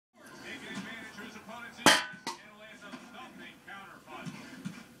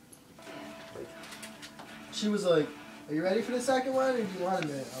She was like, "Are you ready for the second one, or do you want a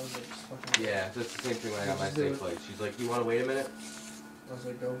minute?" I was like, "Just fucking." Yeah, that's the same thing when I got my steak plate. She's like, "You want to wait a minute?" I was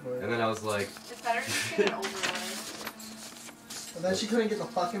like, "Go for it." And then I was like, "It's better to get an overload." And then she couldn't get the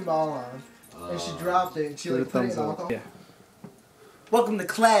fucking ball on, and she dropped it. And she like put it in alcohol. Yeah. Welcome to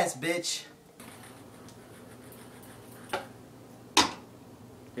class, bitch.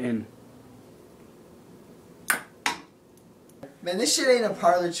 In. Man, this shit ain't a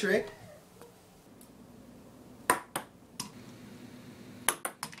parlor trick.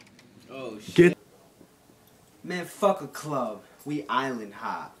 Oh shit. Get. Man, fuck a club. We island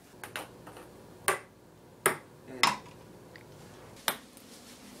hop.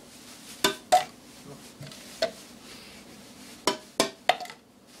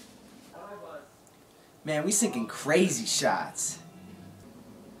 Man, we sinking crazy shots.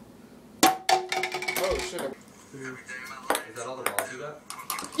 Oh shit. "Is that all the balls you got?"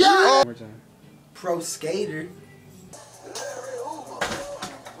 Yeah. One more time. Pro skater.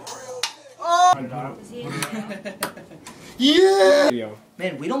 Oh. Is he in jail? Yeah. Video.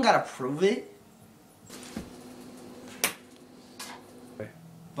 Man, we don't gotta prove it.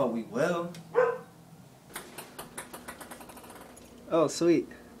 But we will. Oh, sweet.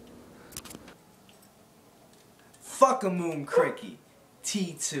 Fuck a moon cricky.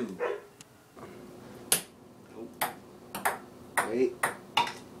 T2. Wait.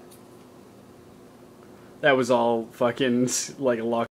 That was all fucking like a lock.